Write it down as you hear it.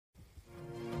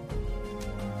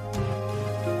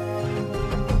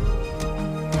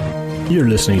You're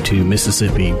listening to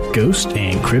Mississippi Ghost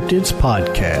and Cryptids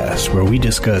Podcast, where we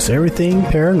discuss everything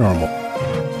paranormal.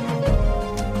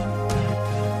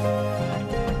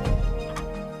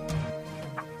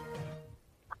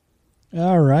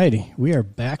 All righty, we are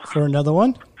back for another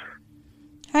one.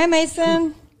 Hi,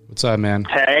 Mason. What's up, man?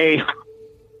 Hey.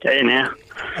 Hey, now.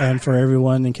 And for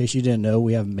everyone, in case you didn't know,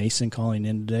 we have Mason calling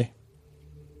in today.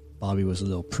 Bobby was a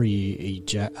little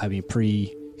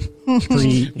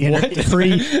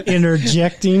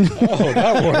pre-interjecting. Oh,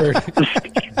 that word.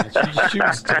 She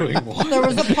was doing one. There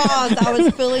was a pause. I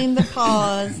was filling the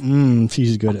pause.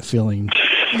 She's good at filling.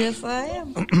 Yes, I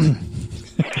am.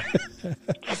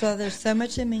 So there's so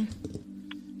much in me.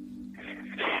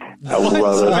 I would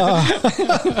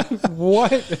love it. What?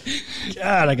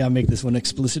 God, I gotta make this one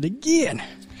explicit again.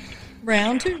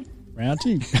 Round two.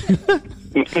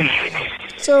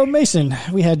 So, Mason,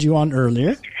 we had you on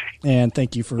earlier, and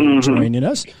thank you for joining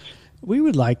us. We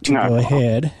would like to go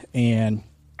ahead and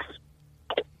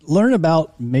learn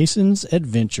about Mason's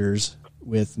adventures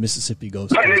with Mississippi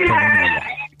Ghost Coast Paranormal.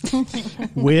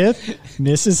 With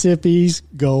Mississippi's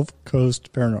Gulf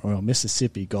Coast Paranormal,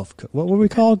 Mississippi Gulf Coast. What were we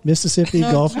called? Mississippi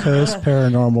Gulf Coast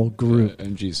Paranormal Group.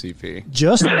 MGCP.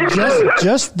 Just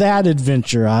that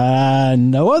adventure.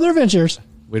 No other adventures.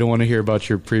 We don't want to hear about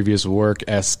your previous work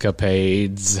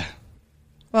escapades.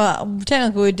 Well,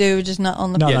 technically we do, just not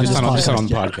on the No, Yeah, on just this not podcast. on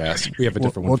the podcast. We have a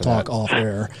different We'll one for talk that. off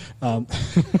air.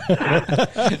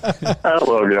 I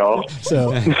love y'all.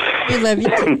 So, We love you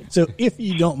too. so if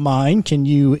you don't mind, can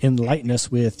you enlighten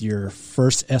us with your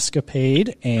first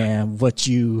escapade and what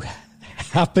you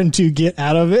happened to get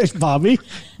out of it, Bobby?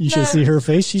 You should see her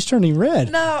face; she's turning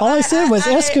red. No, all I said was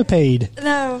escapade,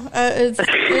 No,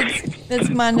 it's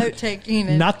my note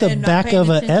taking. not the back of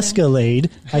an Escalade.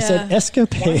 I said It's the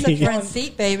escapade. front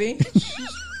seat, baby.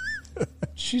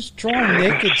 She's drawing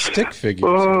naked stick figures.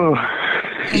 Oh,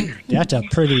 That's a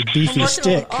pretty I'm beefy working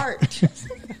stick. on art.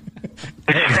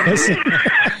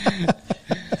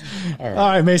 All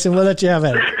right, Mason, we'll let you have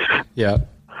it. Yeah.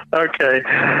 okay.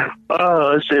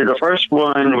 Let's see. The first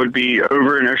one would be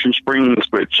over in Ocean Springs,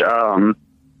 which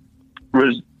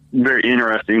was very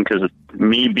interesting because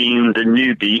me being the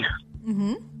newbie,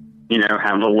 you know,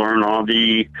 having to learn all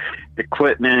the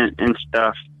equipment and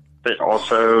stuff, but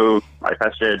also, like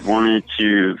I said, wanted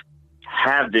to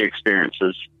have the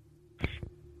experiences.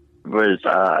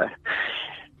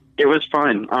 It was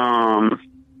fun.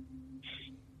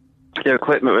 The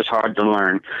equipment was hard to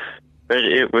learn, but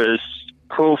it was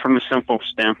cool from a simple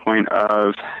standpoint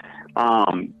of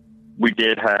we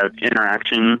did have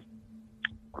interaction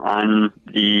on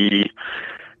the,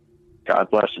 God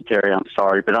bless it, Terry, I'm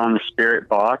sorry, but on the spirit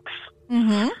box.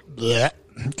 Yeah.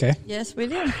 Okay. Yes, we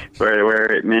did.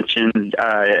 Where it mentioned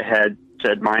it had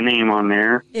said my name on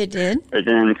there, It did. but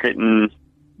then couldn't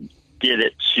get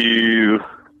it to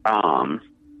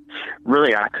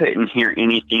really I couldn't hear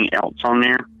anything else on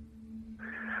there.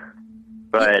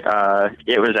 But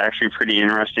it was actually pretty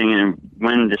interesting, and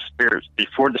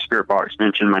before the spirit box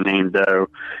mentioned my name, though,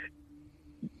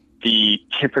 the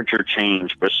temperature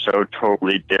change was so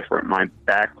totally different. My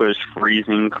back was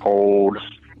freezing cold,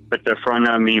 but the front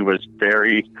of me was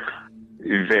very,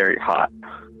 very hot.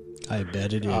 I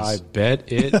bet it is. I bet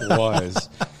it was.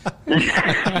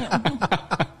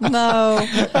 No,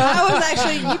 I was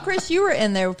actually Chris. You were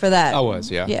in there for that. I was,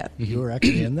 yeah. Yeah, You were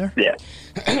actually in there? Yeah.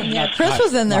 yeah. Chris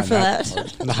was in there for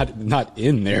that. Not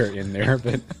in there,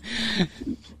 but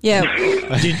Yeah,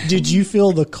 Did you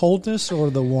feel the coldness or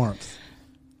the warmth?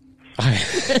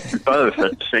 Both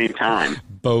at the same time.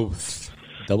 both.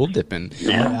 Double dipping.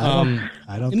 Yeah.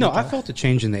 I don't. No, think I felt a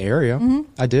change in the area.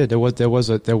 I did. There was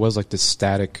like the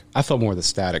static. I felt more of the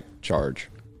static charge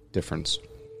difference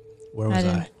Where was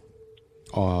I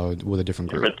I? with a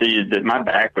different group. But my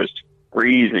back was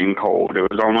freezing cold. It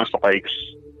was almost like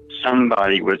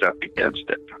somebody was up against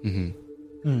it.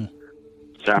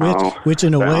 So, Which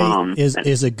in a way um,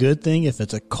 is a good thing. If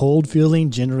it's a cold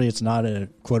feeling, generally it's not a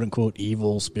quote unquote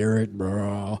evil spirit.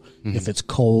 Blah, if it's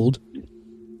cold,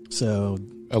 so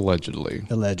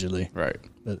Allegedly. Right.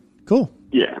 But cool.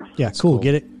 yeah. Yeah, cool.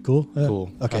 Get it? Cool.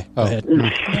 Cool. Okay, Oh. go ahead.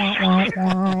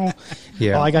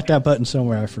 Yeah. Oh, I got that button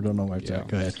somewhere. I don't know where it's at.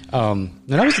 Go ahead. And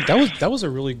that was a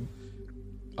really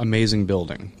amazing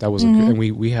building. That was and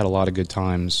we had a lot of good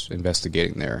times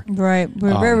investigating there. right.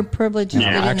 We're very privileged to get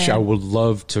in Actually, I there. would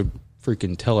love to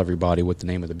freaking tell everybody what the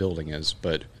name of the building is,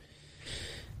 but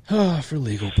for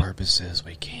legal purposes,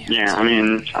 we can't. Yeah, I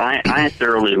mean, I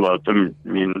thoroughly loved them. I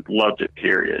mean, loved it,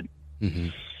 period.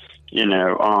 You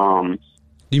know,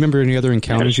 Do you remember any other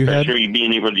encounters you had? especially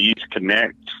being able to use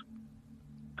Connect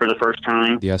for the first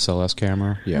time. The SLS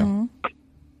camera? Yeah.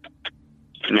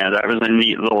 that was a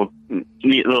neat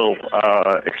little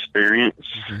experience,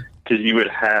 because you would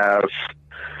have,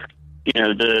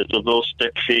 the little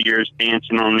stick figures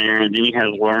dancing on there, and then you had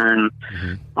to learn,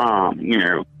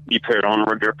 you put it on a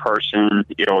regular person,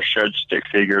 it'll show stick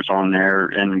figures on there,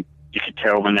 and you could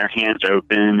tell when their hands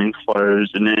open and close,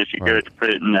 and then if you go to put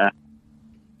it in a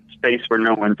space where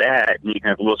no one's at, and you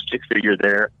have a little stick figure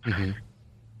there,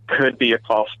 could be a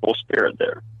possible spirit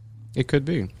there. It could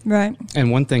be. Right.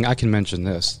 And one thing, I can mention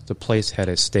this, the place had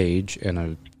a stage and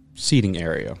a seating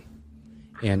area.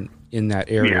 And in that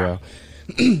area,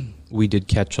 we did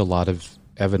catch a lot of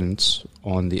evidence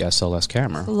on the SLS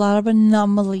camera. A lot of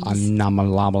anomalies.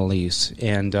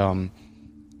 And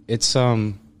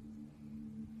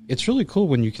it's really cool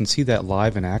when you can see that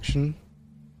live in action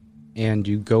and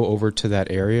you go over to that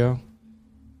area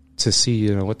to see,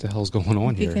 what the hell's going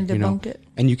on here. You can debunk it.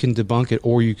 And you can debunk it,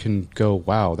 or you can go,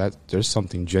 wow, there's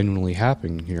something genuinely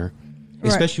happening here. Right.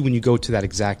 Especially when you go to that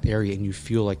exact area and you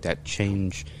feel like that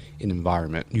change in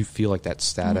environment. You feel like that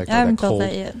static or I haven't that cold.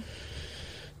 felt that yet.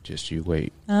 Just you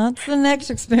wait. That's the next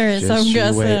experience. Just I'm you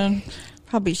guessing.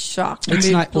 Probably shocked. It's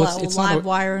Maybe not- well, blow it's a live not-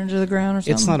 wire into the ground or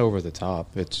something. It's not over the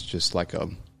top. It's just like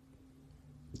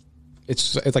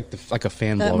it's like a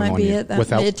fan That blowing might on be you. it.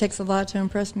 It takes a lot to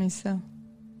impress me. So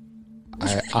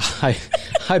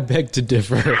I beg to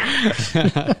differ.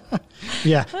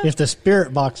 Yeah, if the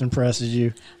spirit box impresses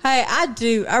you. hey, I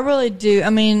do. I really do. I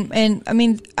mean,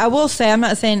 I will say, I'm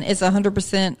not saying it's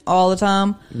 100% all the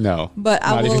time. No, But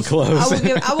not even close.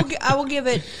 I will give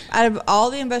it, out of all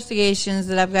the investigations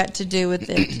that I've got to do with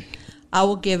it, I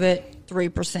will give it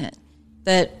 3%.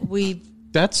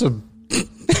 That's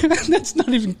not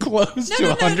even close to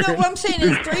 100. No. What I'm saying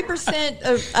is 3%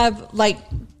 of like,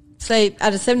 say,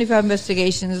 out of 75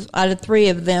 investigations, out of 3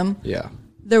 of them, Yeah.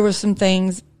 there were some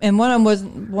things, and one of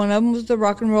them was the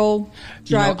rock and roll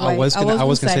driveway. I was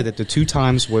gonna say that the 2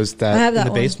 times was I have that in that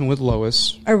the one. basement with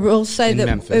Lois, I will say in that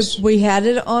Memphis. we had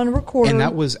it on recorder. and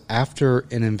that was after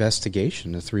an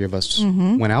investigation. The 3 of us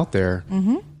went out there,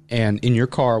 and in your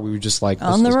car, we were just like,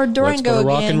 On the let's Durango go to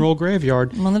Rock again. and Roll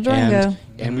Graveyard. On the Durango.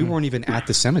 and we weren't even at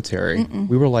the cemetery.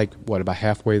 We were like, about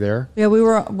halfway there? Yeah, we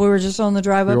were just on the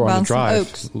drive We up were on around the drive,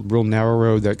 some oaks. real narrow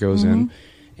road that goes in,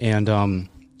 and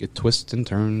it twists and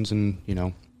turns, and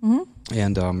and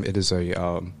it is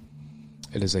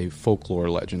a folklore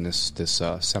legend. This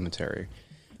cemetery,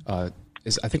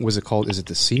 was it called? Is it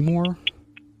the Seymour?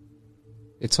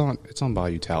 It's on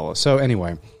Bayou Tala. So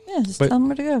anyway, Yeah, just tell them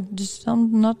where to go. Just tell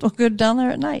them not to go down there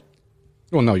at night.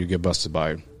 well, no, you get busted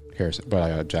by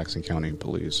Jackson County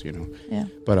Police, Yeah.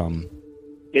 But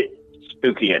It's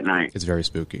spooky at night. it's very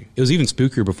spooky. It was even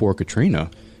spookier before Katrina.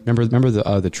 Remember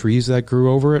the trees that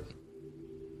grew over it?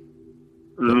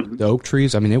 The oak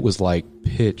trees. I mean, it was like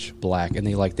pitch black, and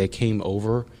they came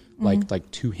over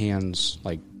like 2 hands,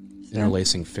 like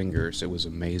interlacing fingers. It was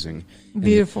amazing. And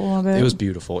Beautiful, I bet. It was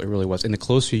beautiful. It really was. And the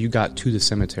closer you got to the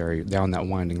cemetery down that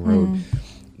winding road,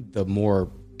 the more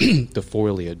the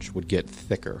foliage would get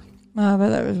thicker. Oh, I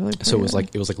bet that was really pretty. So it was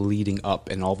like leading up,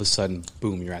 and all of a sudden,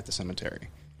 boom, you're at the cemetery,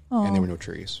 and there were no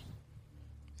trees.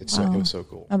 It was so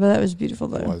cool. I bet that was beautiful,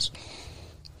 though. It was.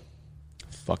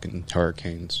 Fucking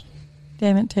hurricanes.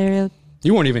 Damn it, Terry.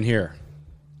 You weren't even here.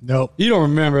 Nope. You don't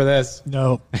remember this.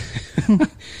 Nope.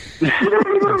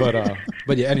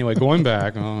 But yeah. Anyway, going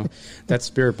back, that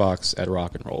spirit box at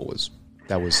Rock and Roll was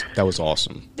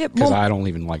awesome. Yep, Because well- I don't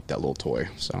even like that little toy.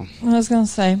 So I was going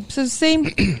to say. So,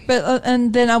 see, but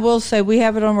and then I will say we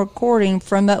have it on recording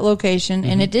from that location,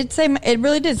 and it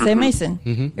really did say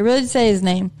Mason. It really did say his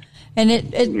name. And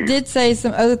it did say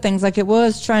some other things, like it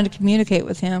was trying to communicate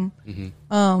with him.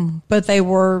 But they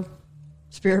were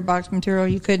spirit box material.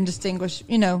 You couldn't distinguish,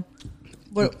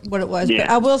 what it was. Yeah. But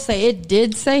I will say it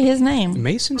did say his name.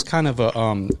 Mason's kind of a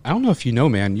I don't know if you know,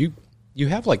 man. You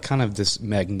have like kind of this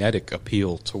magnetic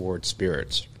appeal towards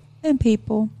spirits. And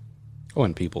people. Oh,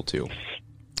 and people too.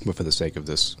 But for the sake of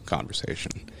this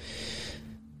conversation,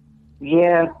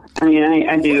 Yeah, I mean,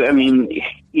 I do. I mean,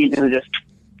 the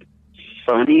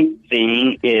funny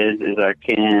thing is I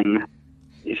can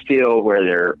feel where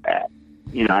they're at.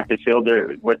 I can feel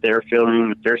what they're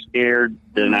feeling. If they're scared,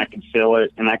 then I can feel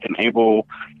it, and I can able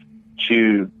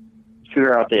to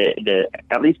figure out the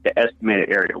at least the estimated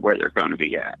area where they're going to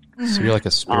be at. so you're like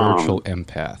a spiritual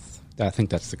empath. I think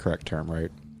that's the correct term,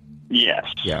 right? Yes.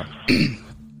 Yeah.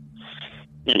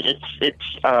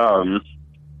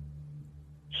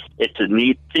 It's a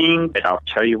neat thing, but I'll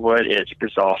tell you what, it's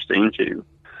exhausting too.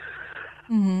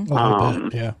 Oh, I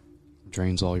bet. Yeah.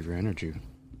 Drains all of your energy.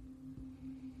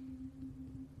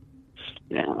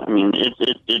 Yeah, I mean,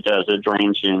 it does. It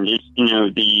drains you. And it's,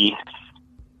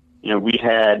 we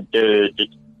had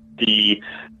the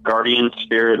guardian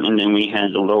spirit, and then we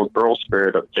had the little girl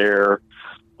spirit up there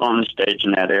on the stage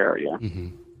in that area. Mm-hmm.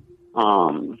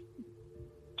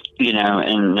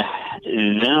 And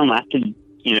then I could,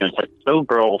 it's like, little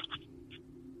girl,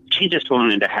 she just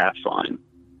wanted to have fun.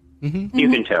 Mm-hmm. You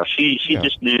can tell she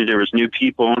just knew there was new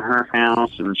people in her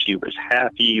house, and she was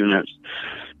happy.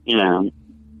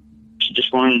 She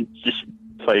just wanted to just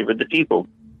play with the people.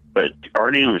 But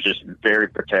Guardian was just very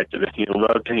protective, and he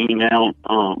loved hanging out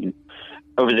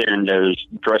over there in those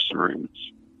dressing rooms.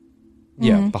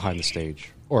 Yeah, Mm-hmm. behind the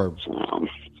stage, or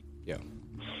yeah.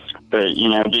 But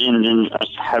and then us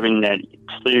having that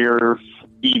clear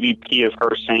EVP of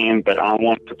her saying, "But I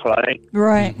want to play."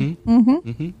 Right. Mm-hmm. Mm-hmm.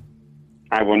 Mm-hmm.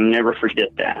 I will never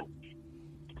forget that.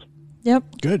 Yep.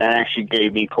 Good. That actually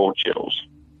gave me cold chills.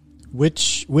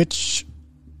 Which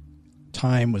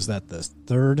time was that? The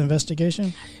third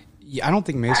investigation? Yeah, I don't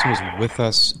think Mason was with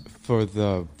us for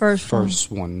the first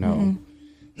one. No,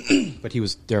 but he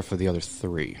was there for the other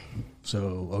three.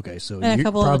 So okay, so And a you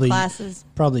couple of the classes.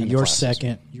 Probably And the your classes.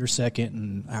 second,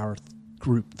 and our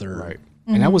group third. Right,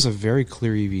 and that was a very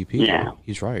clear EVP. Yeah.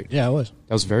 He's right. Yeah, it was.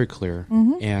 That was very clear,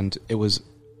 and it was.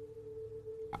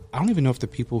 I don't even know if the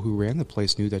people who ran the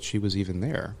place knew that she was even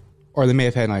there, or they may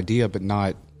have had an idea, but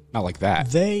not like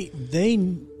that. They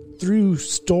through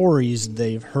stories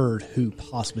they've heard who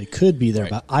possibly could be there,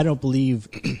 but I don't believe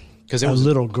Because a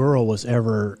little girl was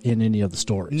ever in any of the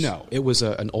stories. No, it was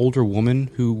an older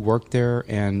woman who worked there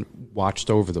and watched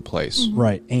over the place.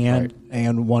 Right,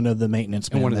 and one of the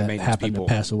maintenance men one of the that maintenance happened people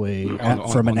to pass away on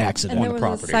from an the- accident. And on there the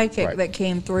was property. a psychic Right. that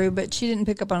came through, but she didn't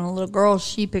pick up on a little girl.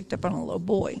 She picked up on a little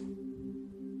boy.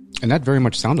 And that very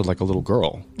much sounded like a little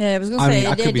girl. Yeah, I was going to I say mean,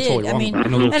 I it could be did. totally I wrong mean, about it.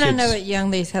 I know little and I know kids- at Young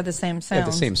they had the same sound. Yeah,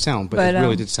 the same sound, but it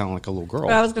really did sound like a little girl.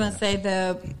 But I was going to say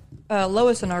the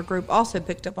Lois in our group also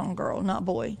picked up on girl, not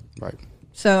boy. Right.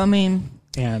 So I mean,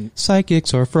 And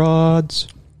Psychics are frauds.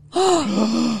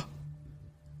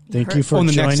 thank you for On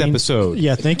the joining. next episode.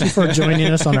 Yeah, thank you for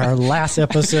joining us on our last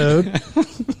episode.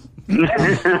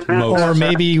 Or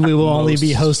maybe we will only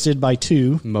be hosted by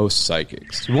two. Most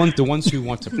psychics. The ones who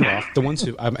want to profit. The ones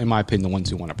who, in my opinion, the ones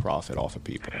who want to profit off of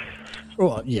people.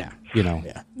 Well, yeah. Yeah.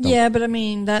 yeah, but I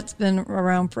mean that's been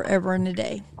around forever and a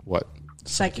day. What?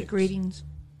 Psychic readings.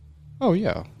 Oh,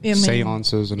 yeah. I mean,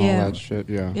 Seances and yeah. all that shit.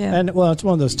 Yeah. Yeah. And well, it's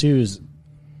one of those too. Is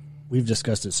we've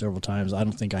discussed it several times. I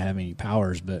don't think I have any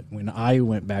powers, but when I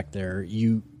went back there,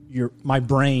 my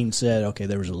brain said, okay,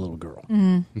 there was a little girl,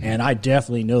 and I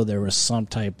definitely know there was some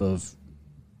type of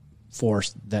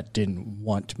force that didn't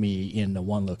want me in the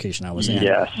one location I was in.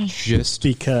 Yes. Just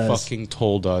Because- fucking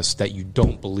told us that you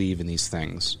don't believe in these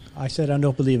things. I said I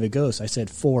don't believe a ghost. I said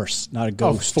force, not a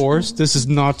ghost. Force? This is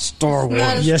not Star Wars.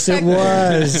 Not a Yes, it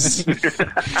was.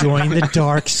 Join the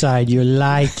dark side. You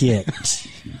like it.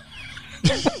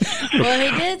 Well,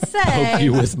 he did say. Help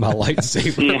you with my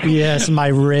lightsaber. Yes, my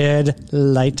red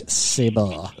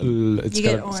lightsaber. It's You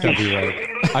get gotta be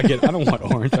right. I don't want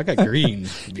orange. I got green.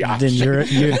 Then you're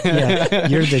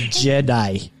the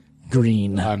Jedi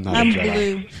green. I'm not I'm a Jedi.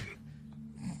 blue.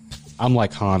 I'm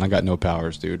like Han. I got no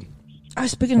powers, dude. Oh,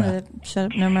 speaking of that, shut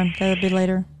up. Never mind. That'll be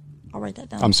later. I'll write that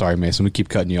down. I'm sorry, Mason. We keep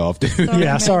cutting you off, dude.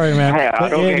 Yeah, sorry, man. Hey, I But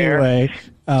don't care.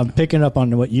 anyway, picking up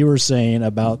on what you were saying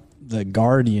about the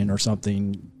Guardian or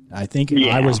something, I think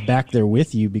Yeah. I was back there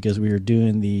with you because we were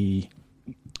doing the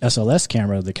SLS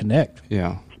camera, the Connect.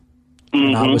 Yeah.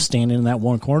 And I was standing in that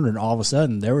one corner, and all of a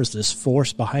sudden there was this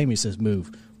force behind me that says,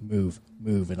 move, move,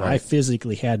 move. And I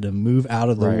physically had to move out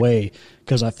of the Right. way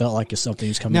because I felt like something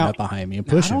was coming Now- up behind me and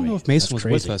Now, I pushing me. don't know if Mason That's was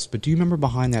crazy. with us, but do you remember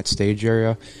behind that stage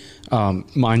area?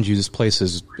 Mind you, this place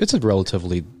it's a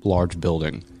relatively large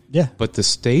building. Yeah. But the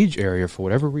stage area, for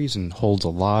whatever reason, holds a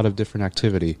lot of different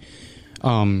activity.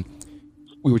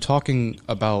 We were talking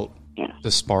about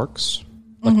the sparks,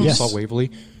 like we Yes. saw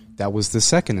Waverly. That was the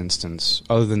second instance,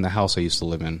 other than the house I used to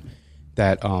live in,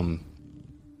 that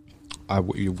I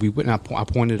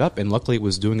pointed up, and luckily it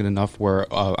was doing it enough where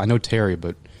I know Terry,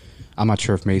 but I'm not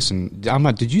sure if Mason.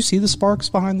 Did you see the sparks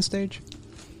behind the stage?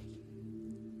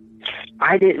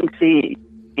 I didn't see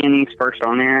any sparks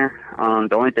on there.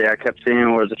 The only thing I kept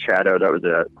seeing was a shadow. That was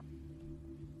it.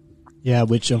 Yeah,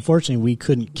 which unfortunately we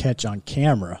couldn't catch on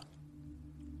camera.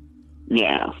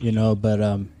 Yeah. But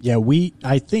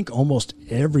I think almost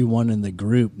everyone in the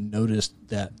group noticed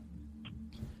that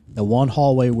the one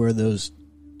hallway where those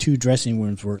two dressing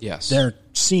rooms were, Yes. there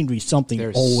seemed to be something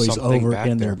There's always something over back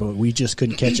in there, there. but we just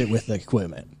couldn't catch it with the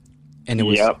equipment. And it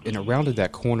was, Yep. and it rounded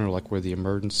that corner like where the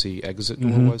emergency exit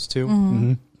door was too.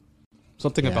 Mm-hmm.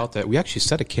 Something Yeah. about that. We actually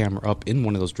set a camera up in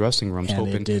one of those dressing rooms, And it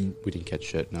hoping didn't. we didn't catch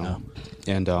shit. No.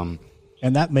 And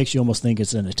And that makes you almost think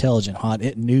it's an intelligent hunt.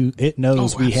 It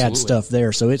knows we had stuff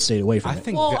there, so it stayed away from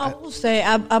it. Well, I will say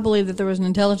I believe that there was an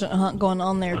intelligent hunt going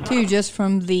on there too, just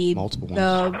from the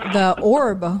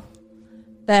orb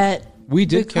that we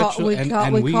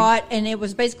caught, and it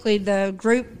was basically the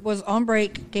group was on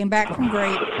break, came back from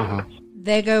break.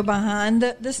 They go behind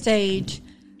the stage,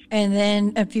 and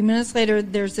then a few minutes later,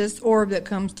 there's this orb that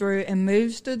comes through and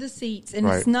moves through the seats, and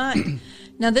it's not.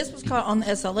 Now, this was caught on the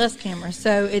SLS camera,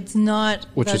 so it's not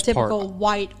the typical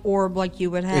white orb like you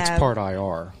would have. It's part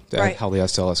IR, how the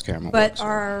SLS camera works.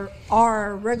 But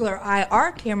our regular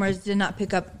IR cameras did not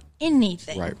pick up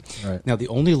anything. Right. Now, the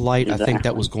only light I think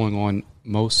that was going on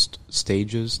most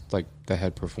stages, like that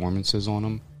had performances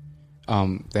on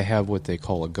them, they have what they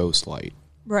call a ghost light.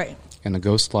 Right. And a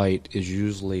ghost light is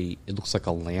usually, it looks like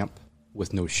a lamp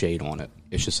with no shade on it.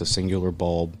 It's just a singular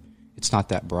bulb. It's not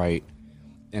that bright.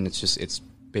 And it's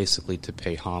basically to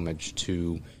pay homage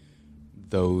to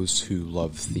those who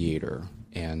love theater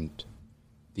and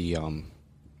the,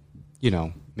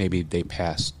 maybe they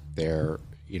passed their,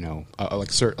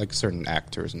 like certain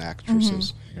actors and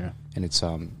actresses. Yeah. And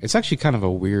it's actually kind of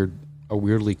a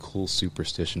weirdly cool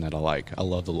superstition that I like. I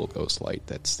love the little ghost light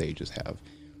that stages have.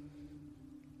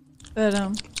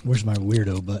 But where's my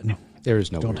weirdo button? There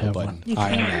is no Don't weirdo have button. one.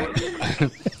 I am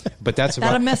not. But that's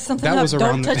that'll around, mess something that up. was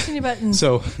around Don't touch any buttons.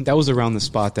 So that was around the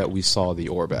spot that we saw the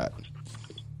orb at.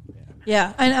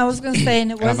 Yeah, and I was going to say,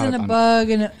 and it wasn't a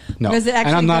bug, and because it actually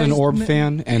and I'm not an orb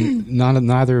fan, and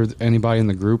neither anybody in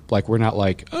the group. Like, we're not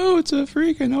like, oh, it's a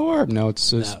freaking orb. No,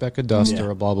 it's a speck of dust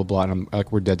or a blah blah blah. And I'm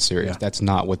like, we're dead serious. Yeah. That's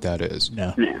not what that is.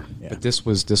 No. Yeah. But this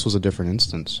was a different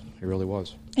instance. It really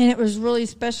was. And it was really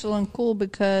special and cool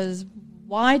because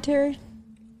why, Terry?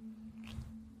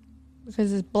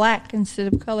 Because it's black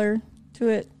instead of color to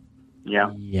it.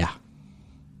 Yeah. Yeah.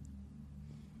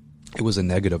 It was a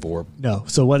negative orb. No.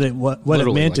 So what it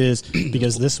meant is,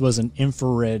 because this was an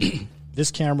infrared,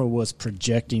 this camera was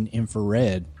projecting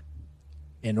infrared.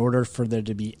 In order for there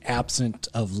to be absent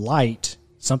of light,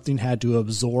 something had to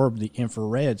absorb the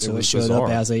infrared, so it showed up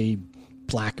as a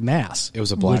black mass. It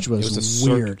was a black. Which was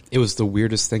weird. It was the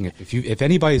weirdest thing. If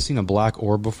anybody's seen a black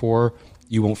orb before,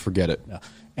 you won't forget it. No.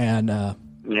 And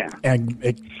Yeah. And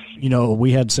it,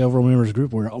 we had several members of the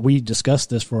group where we discussed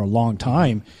this for a long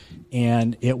time,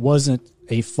 and it wasn't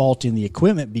a fault in the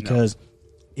equipment because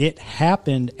it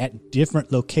happened at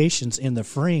different locations in the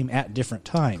frame at different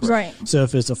times. Right. So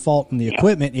if it's a fault in the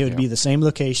equipment, it would be the same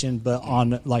location, but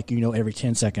on every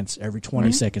 10 seconds, every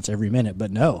 20 seconds, every minute.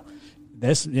 But no,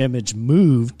 this image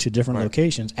moved to different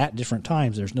locations at different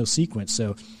times. There's no sequence.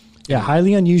 So,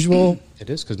 highly unusual. It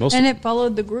is because it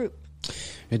followed the group.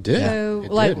 It did. So,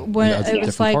 it like did. when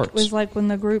it was like when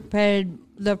the group had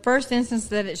the first instance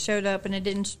that it showed up, and it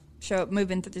didn't show up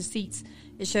moving through the seats.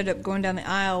 It showed up going down the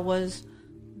aisle. Was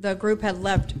the group had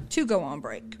left to go on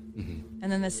break,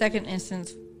 and then the second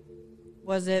instance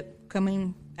was it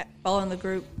following the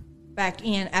group back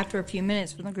in after a few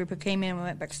minutes when the group had came in and we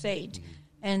went backstage,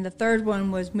 and the third one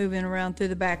was moving around through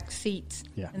the back seats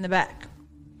in the back.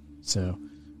 So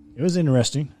it was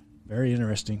interesting. Very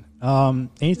interesting.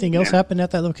 Anything else happened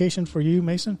at that location for you,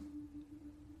 Mason?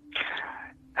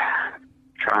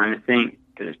 Trying to think,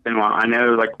 because it's been a while. I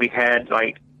know, we had,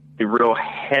 the real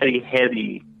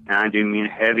heavy, and I do mean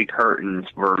heavy curtains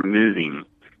were moving,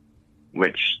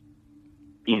 which,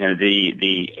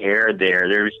 the air there,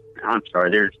 there's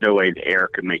no way the air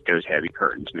could make those heavy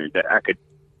curtains move. I could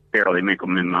barely make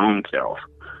them in my own self.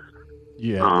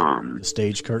 Yeah, the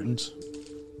stage curtains.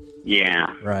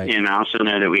 Yeah. Right. And I also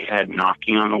know that we had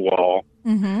knocking on the wall.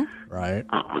 Mm-hmm. Right.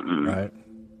 Right.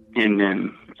 And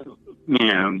then,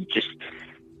 just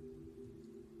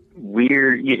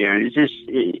weird,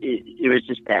 it was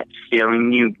just that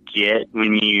feeling you get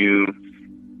when you,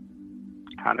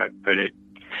 how do I put it?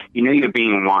 You're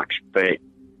being watched, but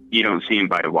you don't see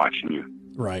anybody watching you.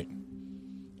 Right.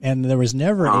 And there was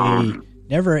never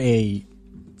a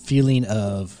feeling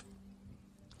of,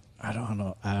 I don't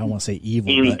know. I don't want to say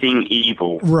evil. Anything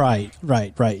evil. Right.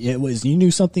 It was, you knew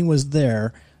something was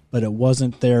there, but it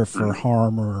wasn't there for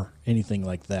harm or anything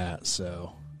like that.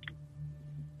 So.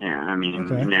 Yeah, I mean,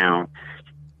 now,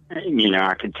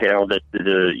 I could tell that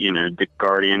the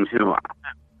Guardian, who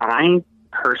I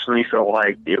personally feel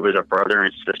like it was a brother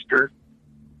and sister.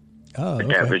 Oh, but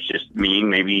that was just me.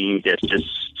 Maybe that's just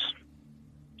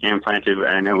implanted.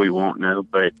 I know we won't know,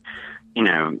 but.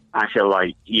 I feel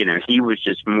like, he was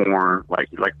just more like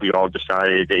we all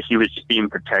decided that he was just being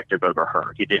protective over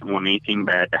her. He didn't want anything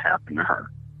bad to happen to her.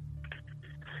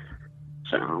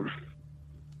 So.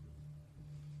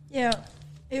 Yeah,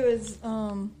 it was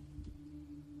one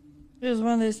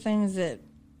of those things that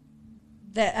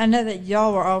that I know that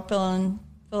y'all were all feeling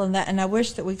that, and I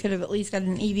wish that we could have at least got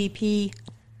an EVP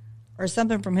or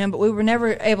something from him, but we were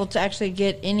never able to actually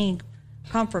get any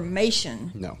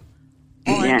confirmation. No.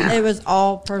 Yeah. It was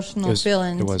all personal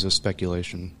feelings. It was a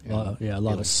speculation. A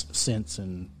lot of sense,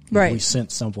 and Right. we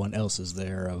sense someone else is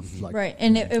there. Of like, Right,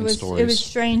 and it was stories.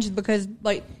 strange because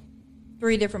like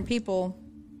 3 different people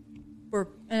were,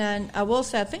 and I will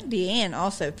say I think Deanne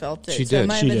also felt it. She So it did.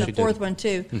 might She have been did. the 4th one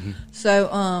too.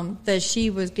 So that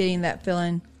she was getting that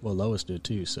feeling. well, Lois did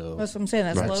too. So That's what I'm saying.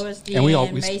 That's Right. Lois, Deanne,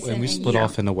 And Mason, we split you.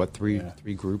 off into what three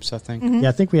groups, I think. yeah,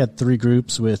 I think we had 3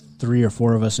 groups with 3 or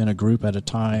 4 of us in a group at a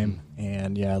time,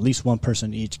 and yeah, at least one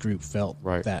person in each group felt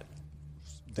Right. that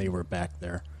they were back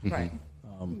there. Right.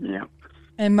 Yeah.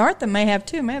 And Martha may have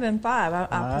too. May have been 5. I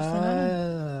personally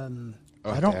don't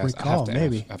know. I don't recall.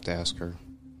 Maybe. I have to ask her.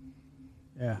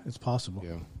 Yeah, it's possible.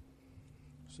 Yeah.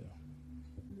 So.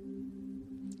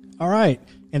 All right,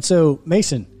 and so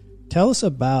Mason, tell us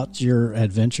about your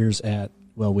adventures at.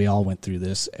 Well, we all went through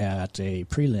this at a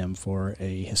prelim for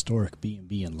a historic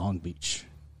B&B in Long Beach.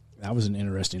 That was an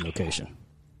interesting location.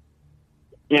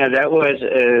 Yeah, that was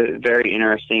very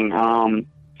interesting.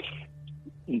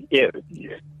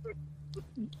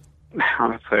 How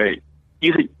to put it?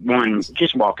 You could,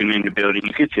 just walking in the building,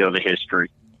 you could feel the history.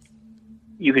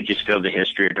 You could just feel the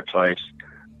history of the place.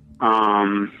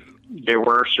 There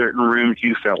were certain rooms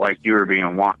you felt like you were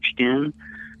being watched in.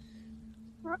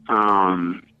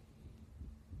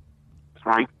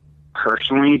 I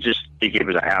personally just think it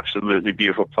was an absolutely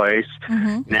beautiful place.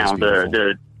 Mm-hmm. Now,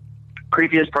 the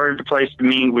creepiest part of the place to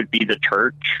me would be the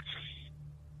church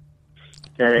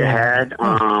that it had.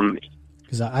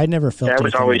 Because I never felt That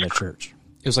was anything always in the church.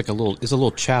 It was like a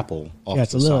little chapel. Off Yeah,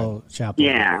 it's to a the little chapel.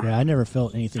 Yeah. I never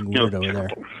felt anything weird over there.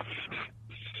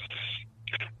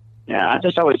 Yeah, I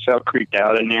just always felt creeped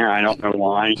out in there. I don't know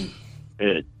why.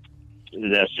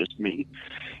 That's just me.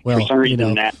 Well, For some reason, you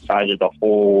know, that side of the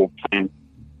whole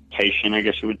plantation, I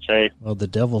guess you would say. well, the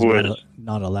devil's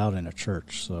not allowed in a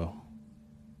church, so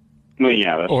Well,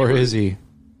 yeah. side. That's Or true. is he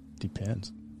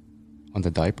depends. on the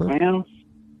diaper? Well,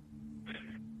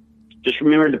 just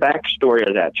remember the backstory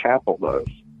of that chapel, though.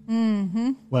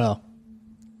 Mm-hmm. Well,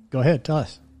 go ahead, tell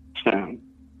us. So,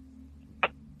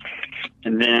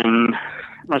 and then,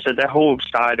 like I said, that whole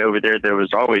side over there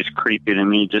was always creepy to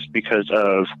me just because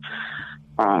of,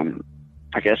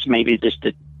 I guess maybe just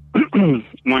the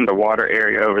the water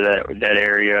area over that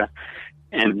area,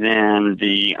 and then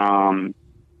the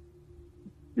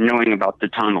knowing about the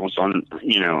tunnels on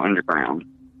underground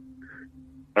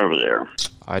over there.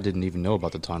 I didn't even know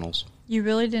about the tunnels. You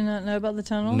really did not know about the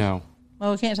tunnels? No.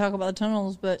 Well, we can't talk about the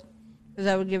tunnels, but because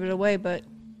that would give it away. But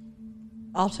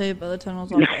I'll tell you about the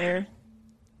tunnels off the air.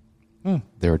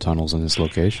 There are tunnels in this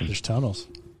location. There's tunnels.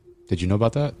 Did you know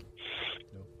about that?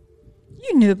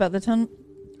 You knew about the tunnel.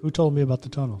 Who told me about the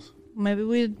tunnels? Maybe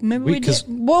we did. 'cause-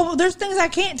 Well, there's things I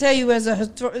can't tell you as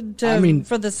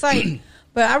for the site.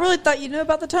 But I really thought you knew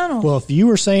about the tunnel. Well, if you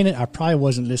were saying it, I probably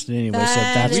wasn't listening anyway. So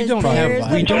That that's is- We don't There's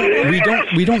have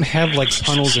the we don't have like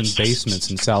tunnels and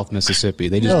basements in South Mississippi.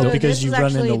 They just No, don't. because this you is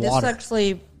run into actually-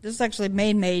 water. This is actually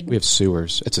made. We have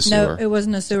sewers. It's a No, sewer. it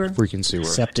wasn't a sewer. Freaking sewer.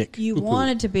 septic. You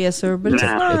want it to be a sewer, but it's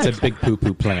Nah. not. It's a big poo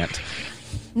poo plant.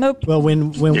 Nope. Well,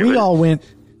 when we all went,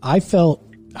 I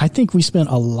think we spent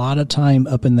a lot of time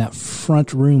up in that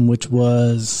front room, which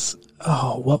was,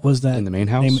 what was that? In the main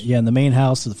house? Yeah, in the main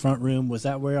house, the front room. Was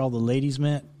that where all the ladies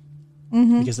met?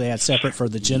 Mm-hmm. Because they had separate for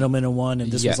the gentlemen in one,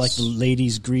 and this Yes. was like the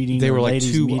ladies' greeting. They or were like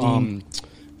ladies' two meeting.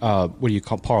 what do you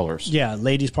call parlors? Yeah,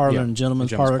 ladies' parlor Yeah, and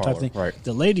gentlemen's the gentlemen's parlor type thing. parlor, right.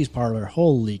 The ladies' parlor,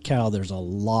 holy cow, there's a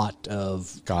lot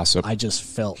of Gossip. I just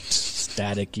felt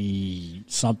staticky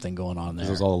something going on there.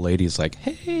 There's all the ladies like,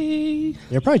 hey.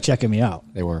 They're probably checking me out,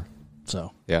 They were.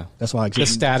 so Yeah. that's why The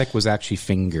static was actually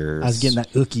fingers. I was getting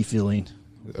that ooky feeling.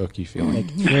 The ooky feeling.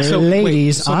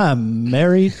 Ladies, I'm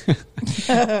married. They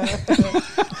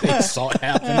saw it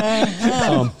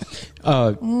happen.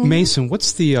 Mason,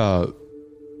 what's the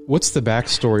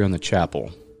backstory on the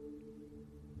chapel?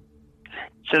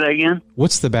 Say that again.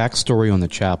 What's the backstory on the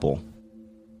chapel?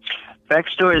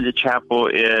 Backstory of the chapel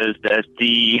is that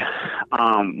the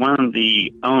one of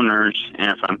the owners,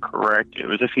 and if I'm correct, it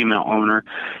was a female owner.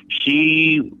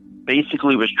 She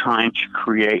basically was trying to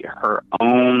create her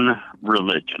own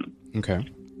religion. Okay.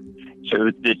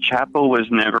 So the chapel was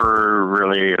never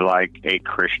really like a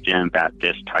Christian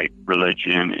Baptist type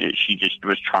religion. She just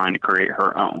was trying to create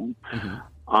her own.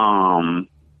 Mm-hmm.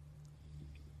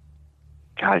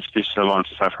 Guys, it's been so long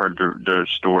since I've heard the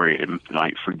story and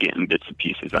like forgetting bits and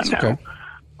pieces. I know. Okay.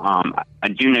 I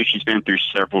do know she's been through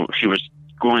several. She was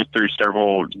going through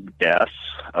several deaths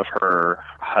of her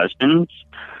husbands.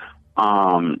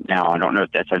 Now, I don't know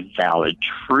if that's a valid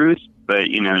truth, but,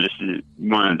 this is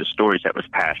one of the stories that was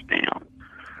passed down.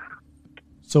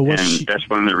 So that's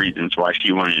one of the reasons why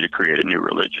she wanted to create a new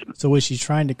religion. So was she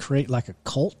trying to create like a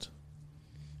cult?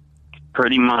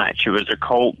 Pretty much. It was a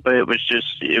cult, but it was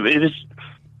just, it was,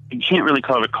 you can't really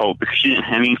call it a cult because she didn't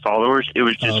have any followers. It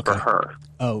was just for her.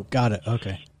 Oh, got it.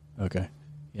 Okay.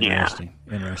 Interesting.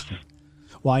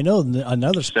 Well, I know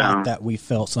another spot that we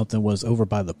felt something was over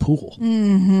by the pool.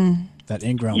 Mm-hmm. That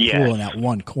in-ground pool in that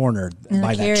one corner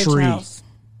by that tree. House.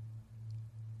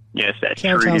 Yes, that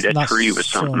tree was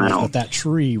something else. But that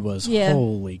tree was,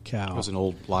 holy cow. It was an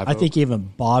old live I oak. think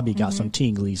even Bobby got some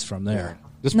tinglies from there.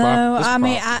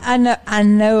 I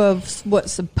know of what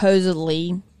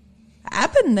supposedly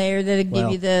happened there that'd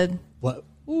give you the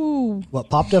what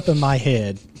popped up in my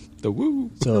head. The woo.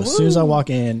 So as soon as I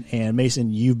walk in, and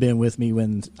Mason, you've been with me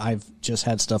when I've just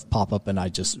had stuff pop up, and I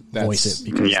just voice it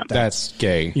because that's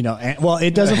gay.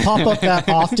 It doesn't pop up that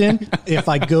often. If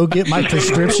I go get my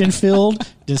prescription filled,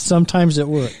 then sometimes it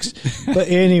works. But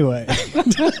anyway.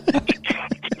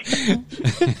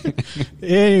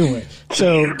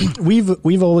 So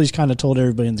we've always kind of told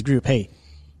everybody in the group, hey,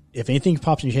 if anything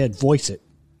pops in your head, voice it,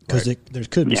 because there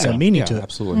could be some meaning to it.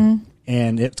 Absolutely. Mm-hmm.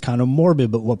 And it's kind of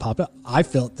morbid, but what popped up, I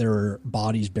felt there were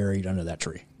bodies buried under that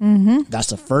tree. Mm-hmm. That's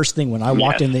the first thing when I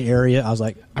walked in the area. I was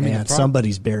like, man,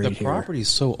 somebody's buried here. The property is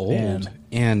so old,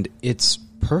 and it's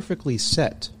perfectly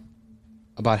set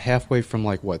about halfway from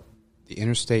the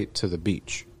interstate to the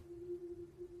beach.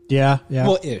 Yeah.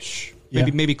 Well, ish.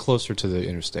 Maybe closer to the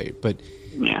interstate, but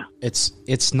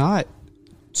it's not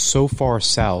so far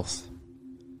south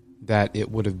that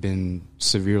it would have been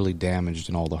severely damaged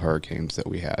in all the hurricanes that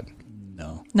we had.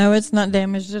 No, it's not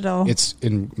damaged at all. It's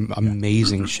in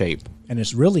amazing shape. And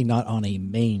it's really not on a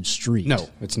main street. No,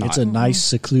 it's not. It's a nice,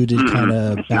 secluded kind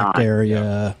of back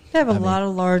area. They have a lot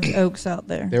of large oaks out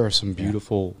there. There are some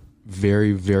beautiful,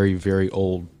 very, very, very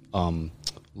old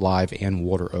live and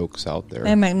water oaks out there.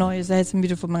 And magnolias. They had some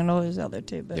beautiful magnolias out there,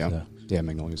 too. But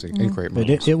Magnolias. And great But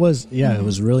it was, it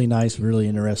was really nice, really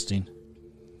interesting.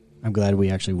 I'm glad we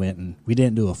actually went, and we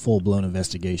didn't do a full-blown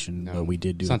investigation, but we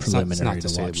did do a preliminary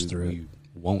to watch through. We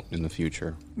won't in the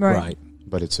future. Right.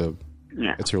 But it's a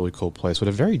really cool place with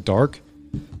a very dark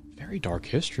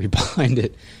history behind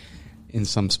it in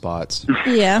some spots.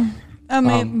 Yeah. I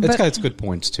mean, it's got its good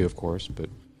points too, of course,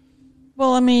 but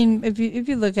well, I mean, if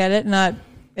you look at it, not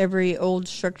every old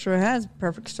structure has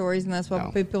perfect stories, and that's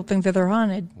why people think that they're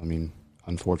haunted. I mean,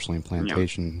 unfortunately,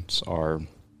 plantations are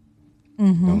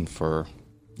known for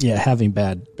having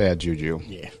bad juju.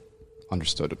 Yeah.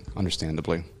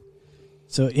 Understandably.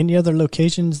 So any other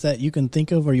locations that you can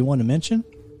think of or you want to mention?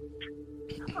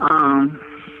 I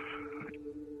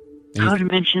would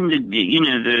mention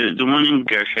the one in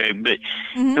Gaucher, but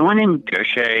the one in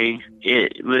Gaucher,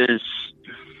 it was,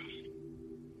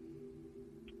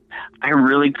 I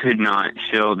really could not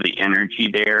feel the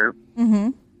energy there,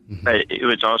 but it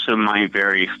was also my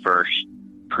very first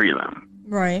prelim.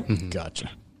 Right.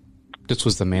 Gotcha. This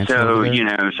was the mansion. So,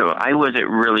 so I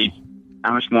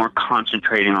was more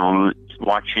concentrating on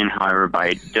watching how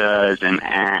everybody does and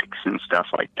acts and stuff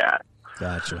like that.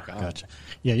 Gotcha.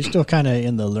 Yeah, you're still kind of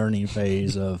in the learning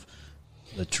phase of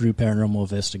the true paranormal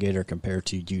investigator compared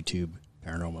to YouTube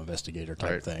paranormal investigator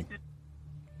type thing.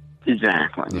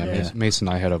 Exactly. Yeah, Mason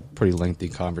and I had a pretty lengthy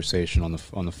conversation on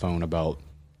the phone about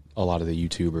a lot of the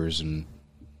YouTubers and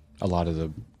a lot of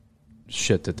the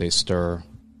shit that they stir.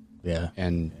 Yeah.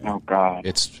 And oh god,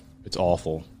 it's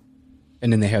awful.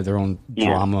 And then they have their own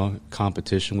drama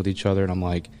competition with each other, and I'm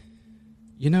like,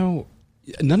 none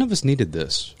of us needed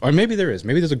this. Or maybe there is.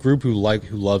 Maybe there's a group who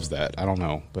loves that. I don't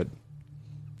know, but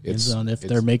it's on if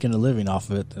they're making a living off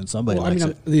of it, then somebody likes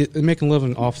it. They're making a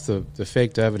living off the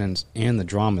faked evidence and the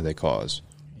drama they cause.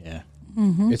 Yeah.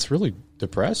 It's really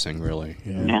depressing, really.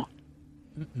 Yeah.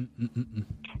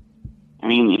 I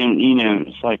mean,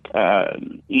 it's like,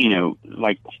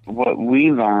 like what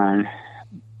we learn,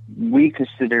 we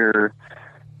consider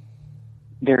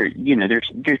there's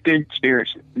good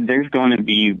spirits. There's going to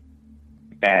be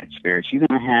bad spirits. You're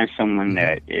going to have someone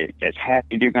that's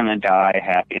happy. They're going to die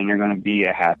happy, and they're going to be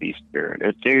a happy spirit.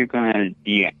 If they're going to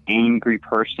be an angry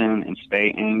person and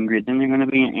stay angry, then they're going to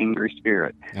be an angry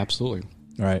spirit. Absolutely.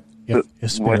 Right. Yep.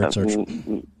 Spirits are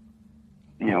true.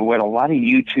 What a lot of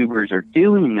YouTubers are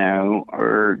doing, though,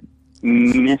 are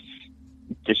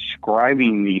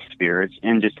describing these spirits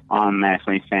and just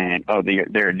automatically saying, "Oh,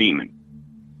 they're a demon."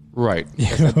 Right.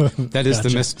 That is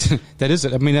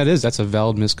that's a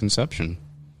valid misconception.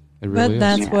 It really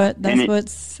but that's is. what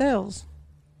sells.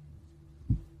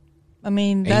 I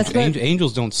mean, that's what,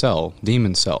 angels don't sell;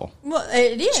 demons sell. well,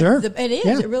 it is. Sure. It is.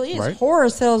 Yeah. It really is. Right. Horror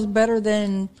sells better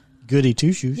than Goody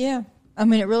two shoes. yeah. I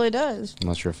mean, it really does.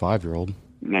 Unless you're a 5-year-old.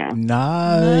 Yeah.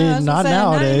 Nah, No, I was not gonna say,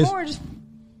 nowadays. Not anymore.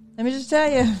 Let me just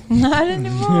tell you, not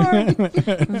anymore.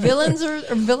 Villains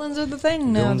are the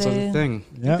thing Villains nowadays. are the thing.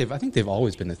 Yeah. I think they've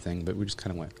always been the thing, but we just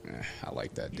kind of like, I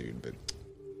like that dude, but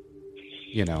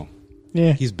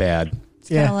Yeah. he's bad. It's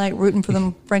kind Yeah. of like rooting for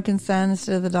the Frankenstein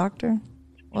instead of the doctor.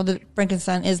 Well, the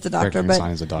Frankenstein is the doctor, Frankenstein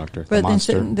but is a doctor. but the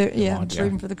monster. instead,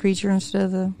 rooting for the creature instead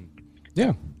of the.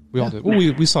 Yeah, we all did. Well,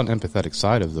 we saw an empathetic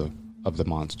side of the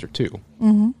monster too,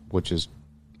 which is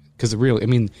because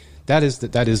that is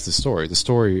the story. The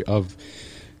story of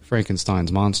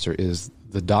Frankenstein's monster is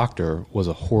the doctor was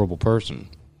a horrible person.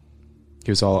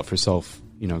 He was all out for self,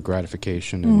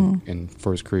 gratification and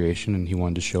for his creation, and he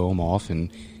wanted to show him off,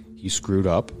 and he screwed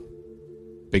up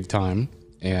big time,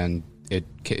 and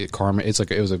karma. It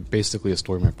was basically a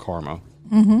story of karma.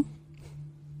 Mm-hmm.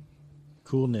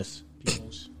 Coolness.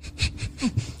 Peoples.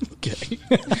 Okay.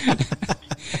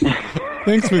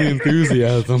 Thanks for the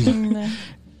enthusiasm.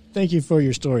 Thank you for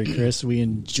your story, Chris. We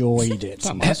enjoyed it. It's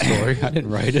not my story. I didn't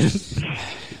write it.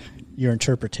 Your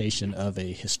interpretation of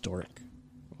a historic,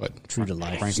 What? true to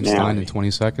life Frankenstein in story.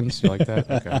 20 seconds? You like that?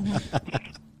 Okay.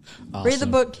 Read the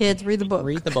book, kids. Read the book.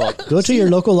 Read the book. Go to your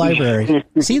local library.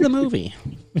 See the movie.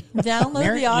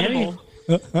 Download the Audible.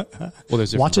 Well,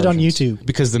 there's Watch different it on versions. YouTube.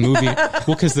 Because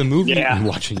the movie Yeah. you're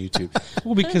watching YouTube.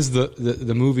 Well, because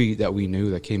the movie that we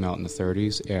knew that came out in the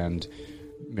 30s and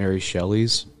Mary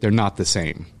Shelley's, they're not the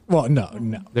same. Well, no.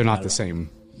 They're not the same.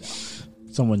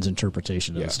 Someone's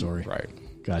interpretation of Yeah, the story. right.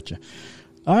 Gotcha.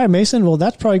 All right, Mason. Well,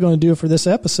 that's probably going to do it for this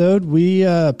episode. We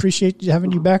appreciate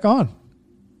having you back on.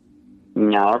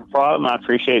 No problem. I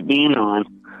appreciate being on.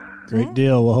 Great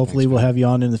deal. Well, hopefully we'll have you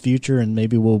on in the future, and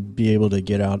maybe we'll be able to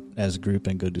get out as a group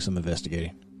and go do some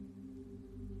investigating.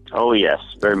 Oh, yes.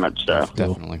 Very much so.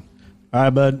 Definitely. All right,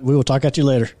 bud. We will talk at you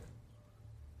later.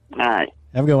 All right.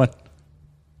 Have a good one.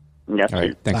 Yes, All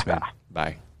right. sir. Thanks, Bye. man.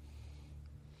 Bye.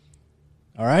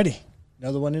 All righty.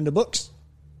 Another one in the books.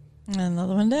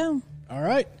 Another one down. All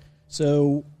right.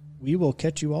 So we will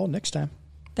catch you all next time.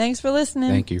 Thanks for listening.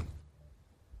 Thank you.